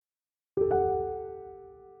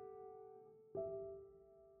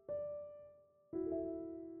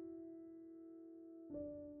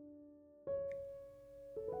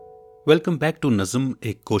Welcome back to नज़्म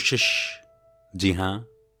एक कोशिश। जी हाँ,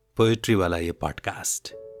 पोएट्री वाला ये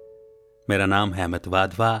पॉडकास्ट। मेरा नाम है अमित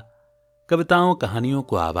वाधवा। कविताओं कहानियों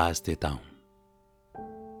को आवाज देता हूं।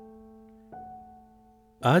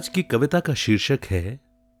 आज की कविता का शीर्षक है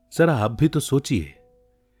जरा आप भी तो सोचिए,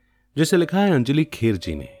 जिसे लिखा है अंजलि खेर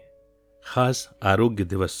जी ने, खास आरोग्य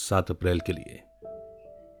दिवस 7 अप्रैल के लिए।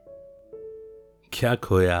 क्या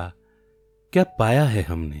खोया क्या पाया है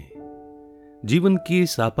हमने, जीवन की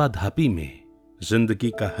सापाधापी में जिंदगी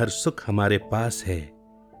का हर सुख हमारे पास है,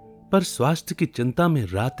 पर स्वास्थ्य की चिंता में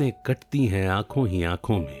रातें कटती हैं आंखों ही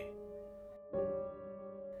आंखों में।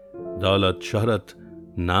 दौलत शोहरत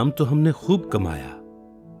नाम तो हमने खूब कमाया,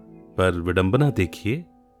 पर विडंबना देखिए,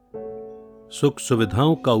 सुख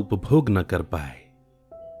सुविधाओं का उपभोग न कर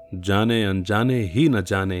पाए। जाने अनजाने ही न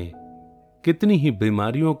जाने कितनी ही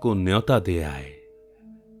बीमारियों को न्योता दे आए।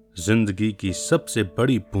 जिंदगी की सबसे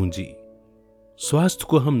बड़ी पूंजी स्वास्थ्य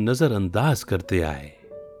को हम नजरअंदाज करते आए।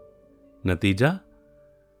 नतीजा,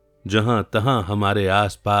 जहां तहां हमारे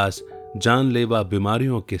आसपास जानलेवा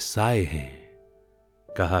बीमारियों के साए हैं।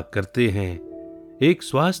 कहा करते हैं एक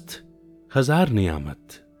स्वास्थ्य 1000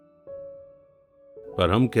 नियामत,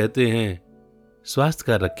 पर हम कहते हैं स्वास्थ्य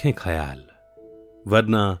का रखें ख्याल,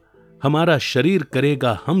 वरना हमारा शरीर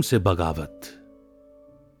करेगा हमसे बगावत।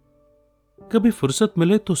 कभी फुर्सत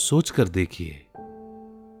मिले तो सोच कर देखिए,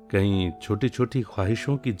 कहीं छोटी छोटी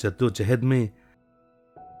ख्वाहिशों की जद्दोजहद में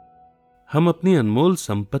हम अपनी अनमोल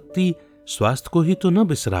संपत्ति स्वास्थ्य को ही तो न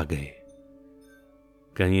बिसरा गए।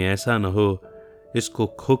 कहीं ऐसा न हो इसको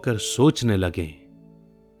खोकर सोचने लगे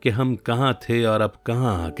कि हम कहां थे और अब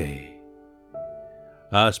कहां आ गए।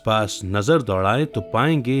 आसपास नजर दौड़ाएं तो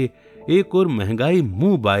पाएंगे एक और महंगाई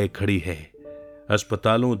मुंह बाए खड़ी है।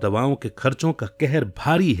 अस्पतालों दवाओं के खर्चों का कहर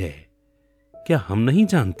भारी है। क्या हम नहीं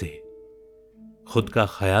जानते खुद का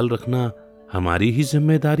ख्याल रखना हमारी ही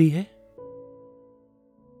जिम्मेदारी है?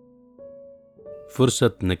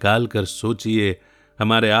 फुर्सत निकाल कर सोचिए,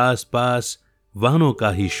 हमारे आसपास वाहनों का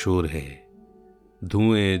ही शोर है।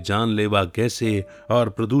 धुएं, जानलेवा गैसें और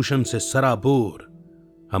प्रदूषण से सराबोर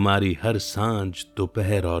हमारी हर सांझ,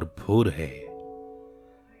 दोपहर और भोर है।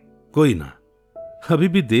 कोई ना, अभी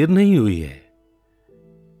भी देर नहीं हुई है।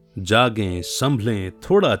 जागें, संभलें,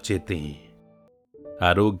 थोड़ा चेतें।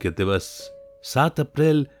 आरोग्य दिवस 7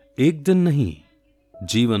 अप्रैल एक दिन नहीं,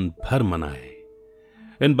 जीवन भर मनाए।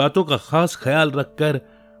 इन बातों का खास ख्याल रखकर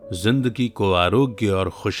जिंदगी को आरोग्य और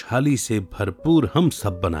खुशहाली से भरपूर हम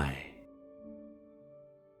सब बनाए।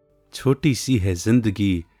 छोटी सी है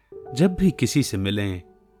जिंदगी, जब भी किसी से मिलें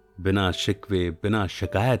बिना शिकवे बिना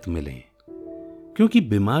शिकायत मिलें, क्योंकि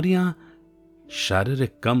बीमारियां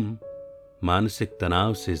शारीरिक कम, मानसिक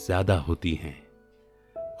तनाव से ज्यादा होती हैं।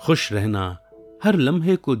 खुश रहना, हर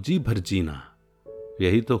लम्हे को जी भर जीना,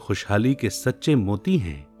 यही तो खुशहाली के सच्चे मोती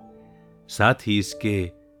हैं। साथ ही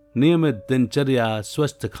इसके नियमित दिनचर्या,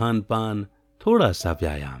 स्वस्थ खान पान, थोड़ा सा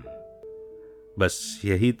व्यायाम, बस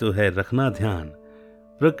यही तो है रखना ध्यान।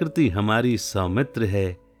 प्रकृति हमारी सौमित्र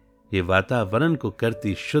है, ये वातावरण को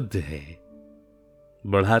करती शुद्ध है।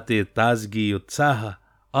 बढ़ाते ताजगी, उत्साह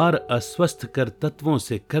और अस्वस्थ कर तत्वों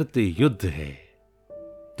से करते युद्ध है।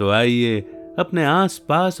 तो आइए अपने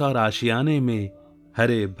आसपास और आशियाने में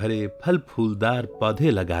हरे भरे फल फूलदार पौधे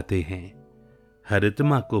लगाते हैं।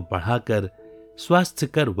 हरितमा को बढ़ाकर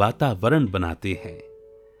स्वास्थ्यकर वातावरण बनाते हैं।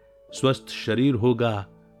 स्वस्थ शरीर होगा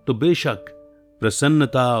तो बेशक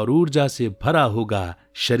प्रसन्नता और ऊर्जा से भरा होगा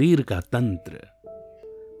शरीर का तंत्र।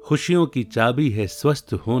 खुशियों की चाबी है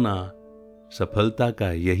स्वस्थ होना, सफलता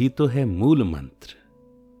का यही तो है मूल मंत्र।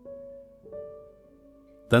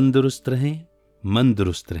 तंदुरुस्त रहें, मन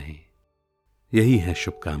दुरुस्त रहें, यही है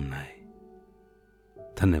शुभकामनाएं।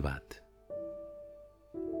 धन्यवाद।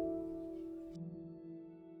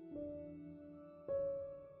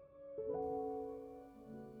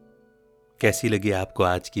 कैसी लगी आपको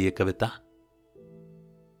आज की ये कविता?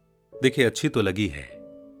 देखिए, अच्छी तो लगी है,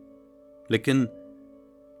 लेकिन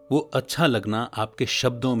वो अच्छा लगना आपके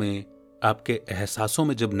शब्दों में, आपके एहसासों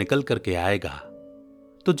में जब निकल करके आएगा,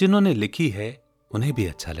 तो जिन्होंने लिखी है उन्हें भी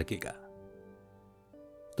अच्छा लगेगा।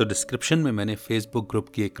 तो डिस्क्रिप्शन में मैंने फेसबुक ग्रुप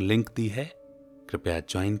की एक लिंक दी है, कृपया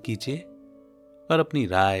ज्वाइन कीजिए और अपनी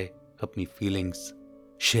राय, अपनी फीलिंग्स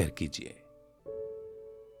शेयर कीजिए।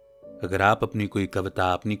 अगर आप अपनी कोई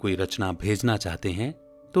कविता, अपनी कोई रचना भेजना चाहते हैं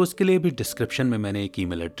तो उसके लिए भी डिस्क्रिप्शन में मैंने एक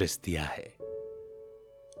ईमेल एड्रेस दिया है।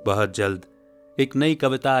 बहुत जल्द एक नई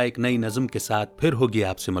कविता, एक नई नज़्म के साथ फिर होगी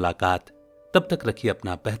आपसे मुलाकात। तब तक रखिए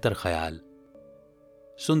अपना बेहतर ख्याल।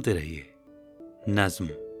 सुनते रहिए नज़्म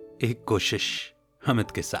एक कोशिश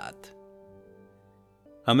अमित के साथ।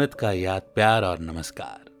 अमित का याद प्यार और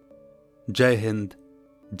नमस्कार। जय हिंद,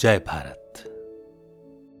 जय भारत।